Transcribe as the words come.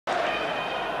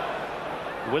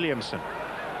Williamson.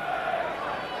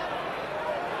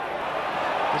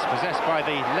 Dispossessed by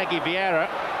the leggy Vieira,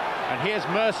 and here's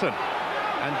Merson,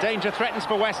 and danger threatens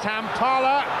for West Ham.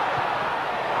 Parlour,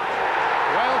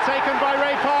 well taken by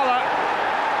Ray Parlour.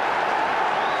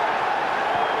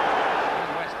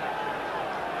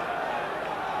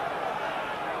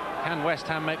 Can West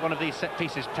Ham make one of these set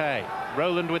pieces pay?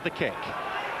 Rowland with the kick.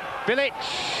 Bilic,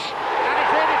 and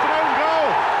it's in, it's an own goal.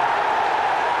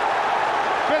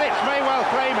 Bilic may well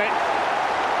claim it,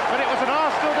 but it was an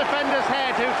Arsenal defender's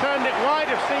head who turned it wide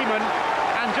of Seaman,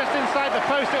 and just inside the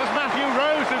post it was Matthew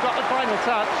Rose who got the final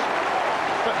touch.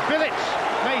 But Bilic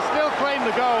may still claim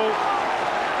the goal.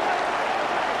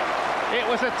 It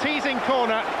was a teasing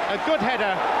corner, a good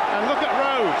header, and look at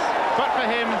Rose. But for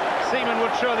him, Seaman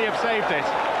would surely have saved it.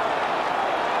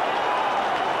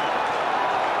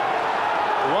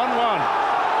 1-1.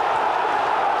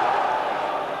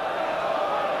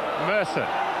 Merson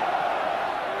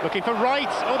looking for Wright.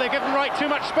 Oh, they've given Wright too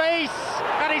much space,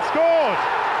 and he scored.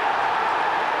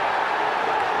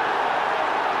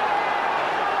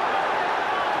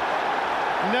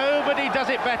 Nobody does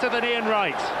it better than Ian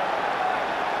Wright.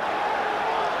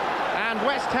 And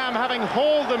West Ham, having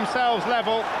hauled themselves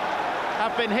level,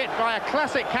 have been hit by a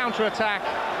classic counter-attack.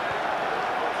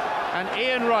 And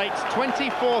Ian Wright's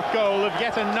 24th goal of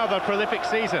yet another prolific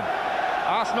season.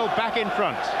 Arsenal back in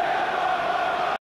front.